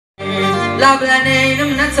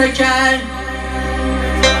lablaneynim ne çeker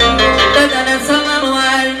dedene salan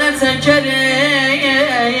var ne çeker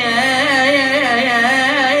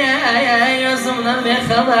gözümden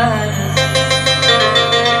bir haber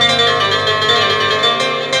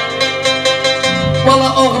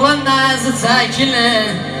valla oğlan nazı çekili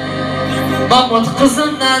Mahmut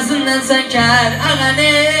kızın nazından çeker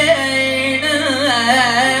ağaneynim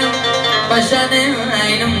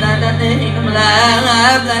başaneynim lalaneynim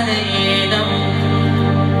lablaneynim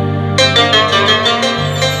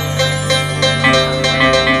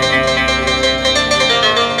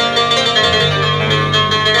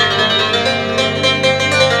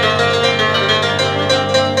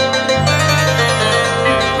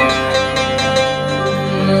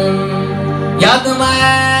yadıma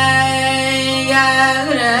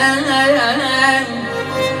gelir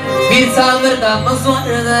bir saldırdığımız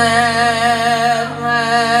vardı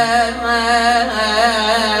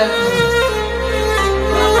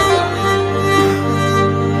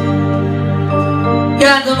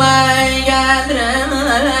yadıma gelir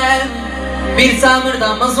bir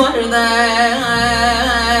saldırdığımız vardı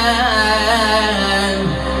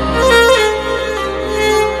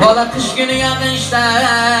valla kış günü yağışta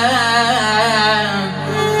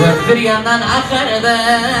dört bir yandan akardı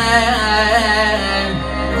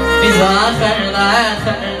biz akardı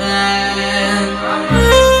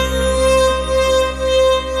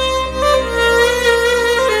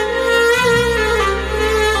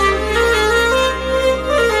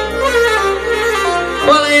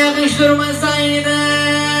valla yakıştırmasaydı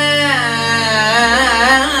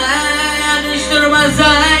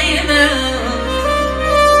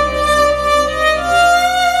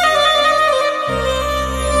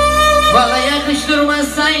valla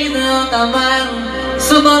yakıştırmasaydı o zaman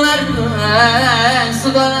su dolardı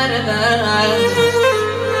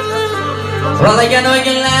valla gene o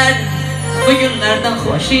günler bugünlerden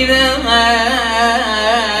hoş idi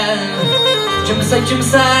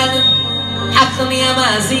kimsenin hakkını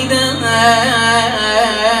yemez idi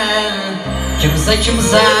kimsenin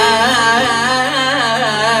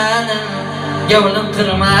gavlını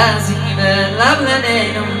kırmaz idi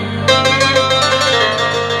lablaneynim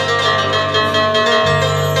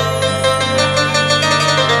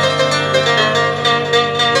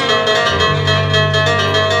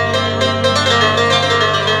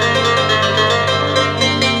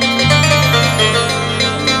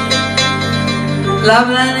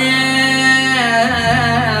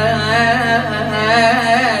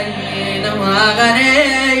lablaneynim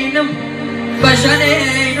ağaneynim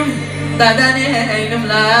başaneynim dadaneynim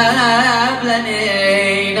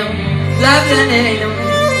lablaneynim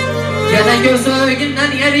gene gözü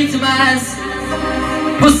günden yer itmez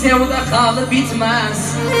bu sevda kalı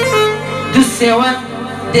bitmez düz seven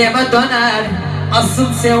deme döner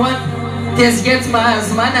asıl seven tez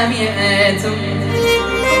gitmez manamiyetim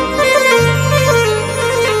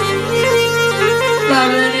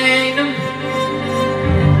lablaneynim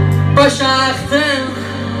boşaktım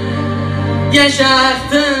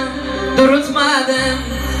yaşaktım durutmadım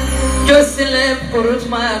göz silip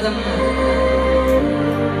kurutmadım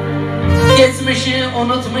geçmişi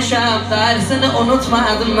unutmuşam dersini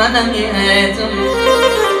unutmadım manamiyetim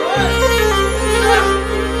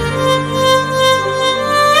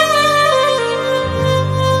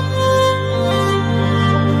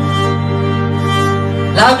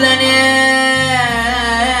lablaneynim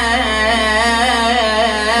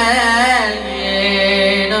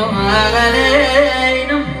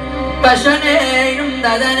ağaneynim başaneynim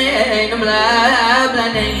dadaneynim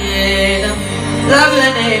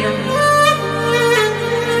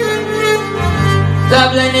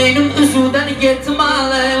lablaneynim üsudan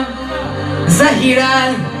gitmalım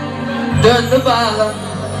zahira döndü bağlam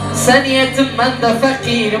sen yetim ben de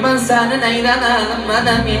fakir ben senin eylanalım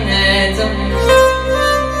manamiyetim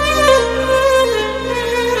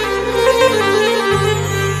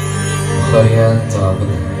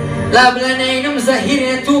lablaneynim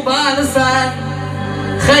zahire tubalsan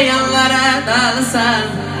hayallara dalsan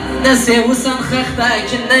ne sevsan hakta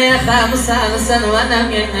içinde yakamsan sen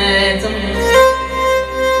manamiyetim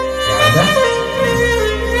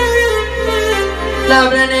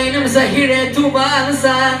lablaneynim zahire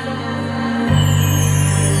tubalsan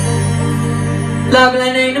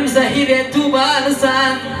lablaneynim zahire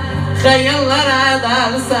tubalsan hayallara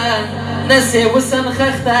dalsan ne sevsan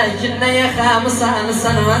hakta içinde yakamsan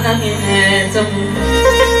sen manamiyetim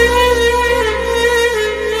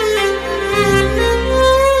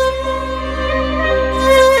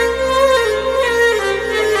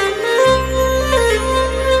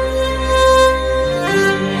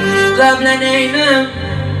lablaneynim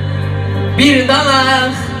bir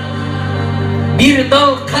dalak Bir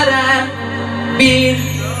dal kara, bir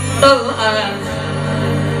dal ak.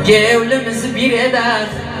 Gevlimizi bir eder,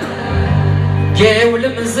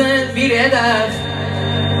 gevlimizi bir eder.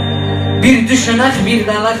 Bir düşünak bir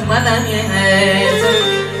dalak medeniyet.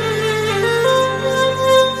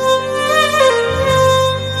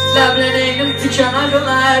 Lableneyim tüken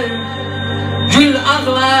ağlar, gül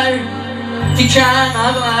ağlar, tüken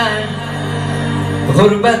ağlar.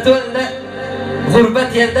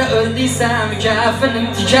 Gurbet yerde öldüysem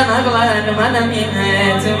kafinim tüken ağlar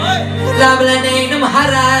medeniyet. Lableneyim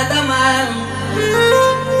haradama,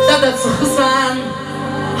 dada sıkısan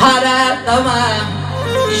haradama.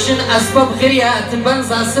 İşin asbab gıryatı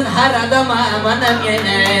benzansın haradama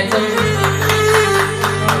medeniyet.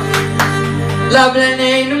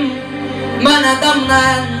 Lableneyim man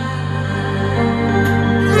adamdan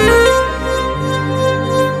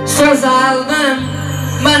söz aldım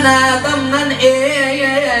man adamdan ey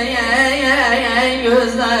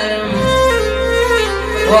gözlerim.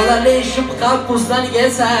 Valla leşim kapustan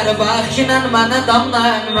gezer bakşinan man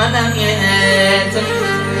adamdan medeniyet.